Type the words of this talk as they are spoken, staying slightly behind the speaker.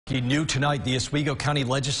New tonight, the Oswego County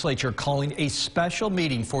Legislature calling a special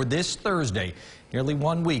meeting for this Thursday, nearly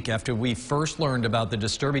 1 week after we first learned about the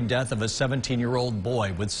disturbing death of a 17-year-old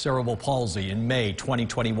boy with cerebral palsy in May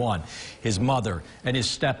 2021. His mother and his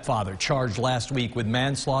stepfather charged last week with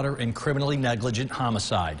manslaughter and criminally negligent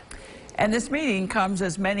homicide. And this meeting comes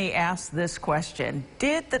as many ask this question: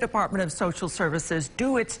 did the Department of Social Services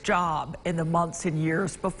do its job in the months and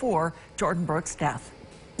years before Jordan Brooks' death?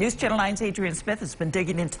 News Channel 9's Adrian Smith has been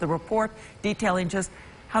digging into the report, detailing just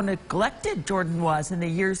how neglected Jordan was in the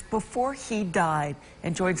years before he died,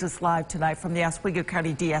 and joins us live tonight from the Oswego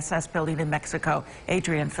County DSS building in Mexico.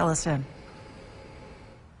 Adrian, fill us in.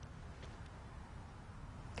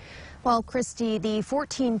 Well, Christy, the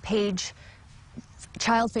 14-page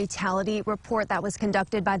child fatality report that was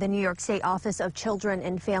conducted by the New York State Office of Children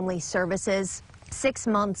and Family Services 6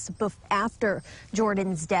 months after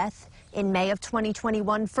Jordan's death in May of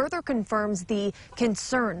 2021 further confirms the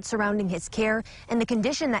concern surrounding his care and the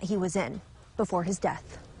condition that he was in before his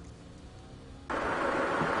death.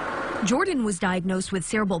 Jordan was diagnosed with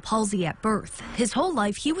cerebral palsy at birth. His whole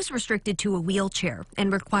life, he was restricted to a wheelchair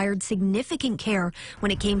and required significant care when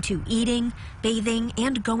it came to eating, bathing,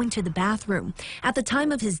 and going to the bathroom. At the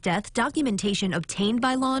time of his death, documentation obtained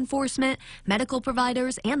by law enforcement, medical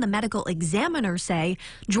providers, and the medical examiner say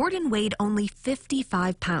Jordan weighed only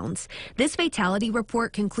 55 pounds. This fatality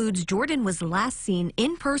report concludes Jordan was last seen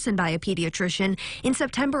in person by a pediatrician in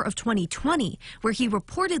September of 2020, where he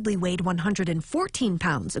reportedly weighed 114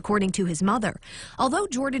 pounds, according to his mother. Although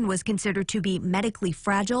Jordan was considered to be medically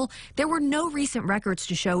fragile, there were no recent records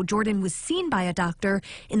to show Jordan was seen by a doctor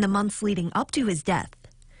in the months leading up to his death.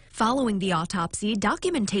 Following the autopsy,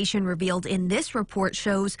 documentation revealed in this report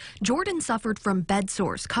shows Jordan suffered from bed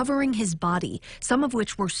sores covering his body, some of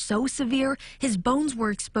which were so severe his bones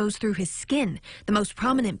were exposed through his skin, the most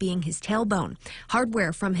prominent being his tailbone.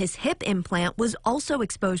 Hardware from his hip implant was also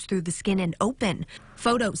exposed through the skin and open.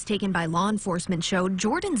 Photos taken by law enforcement showed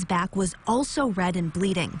Jordan's back was also red and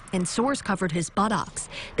bleeding, and sores covered his buttocks.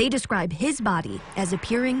 They describe his body as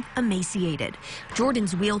appearing emaciated.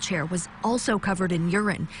 Jordan's wheelchair was also covered in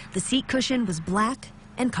urine. The seat cushion was black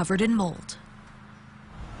and covered in mold.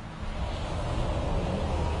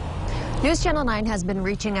 News Channel 9 has been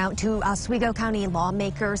reaching out to Oswego County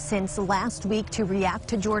lawmakers since last week to react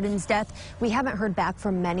to Jordan's death. We haven't heard back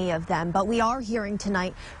from many of them, but we are hearing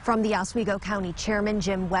tonight from the Oswego County Chairman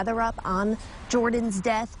Jim Weatherup on Jordan's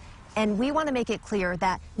death. And we want to make it clear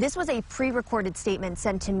that this was a pre-recorded statement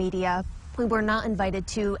sent to media. We were not invited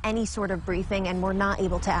to any sort of briefing and were not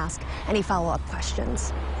able to ask any follow-up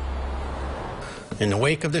questions. In the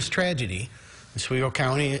wake of this tragedy, Oswego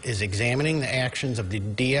County is examining the actions of the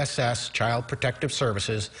DSS, Child Protective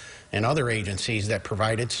Services, and other agencies that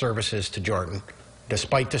provided services to Jordan.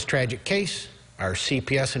 Despite this tragic case, our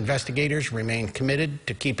CPS investigators remain committed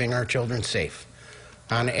to keeping our children safe.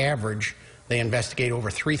 On average, they investigate over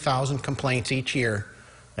 3,000 complaints each year,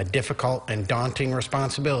 a difficult and daunting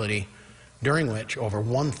responsibility, during which over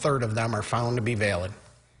 1/3 of them are found to be valid.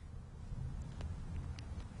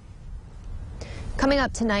 Coming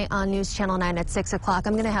up tonight on News Channel 9 at 6 o'clock,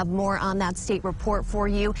 I'm going to have more on that state report for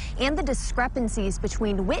you and the discrepancies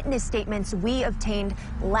between witness statements we obtained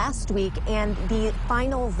last week and the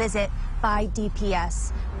final visit by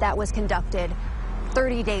DPS that was conducted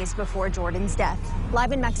 30 days before Jordan's death.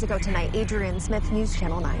 Live in Mexico tonight, Adrian Smith, News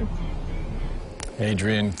Channel 9.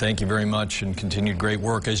 Adrian, thank you very much, and continued great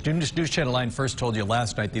work. As News Channel 9 first told you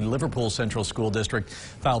last night, the Liverpool Central School District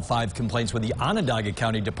filed 5 complaints with the Onondaga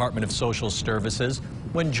County Department of Social Services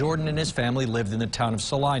when Jordan and his family lived in the town of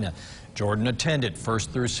Salina. Jordan attended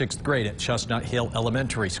 1st through 6th grade at Chestnut Hill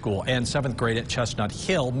Elementary School and 7th grade at Chestnut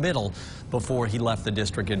Hill Middle before he left the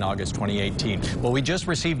district in August 2018. Well, we just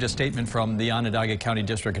received a statement from the Onondaga County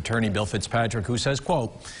District Attorney Bill Fitzpatrick, who says,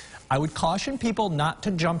 quote, "I would caution people not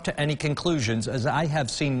to jump to any conclusions, as I have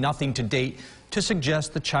seen nothing to date to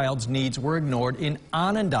suggest the child's needs were ignored in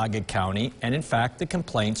Onondaga County, and in fact the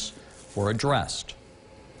complaints were addressed."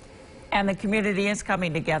 And the community is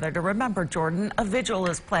coming together to remember Jordan. A vigil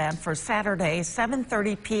is planned for Saturday,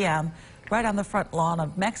 7:30 p.m., right on the front lawn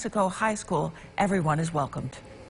of Mexico High School. Everyone is welcomed.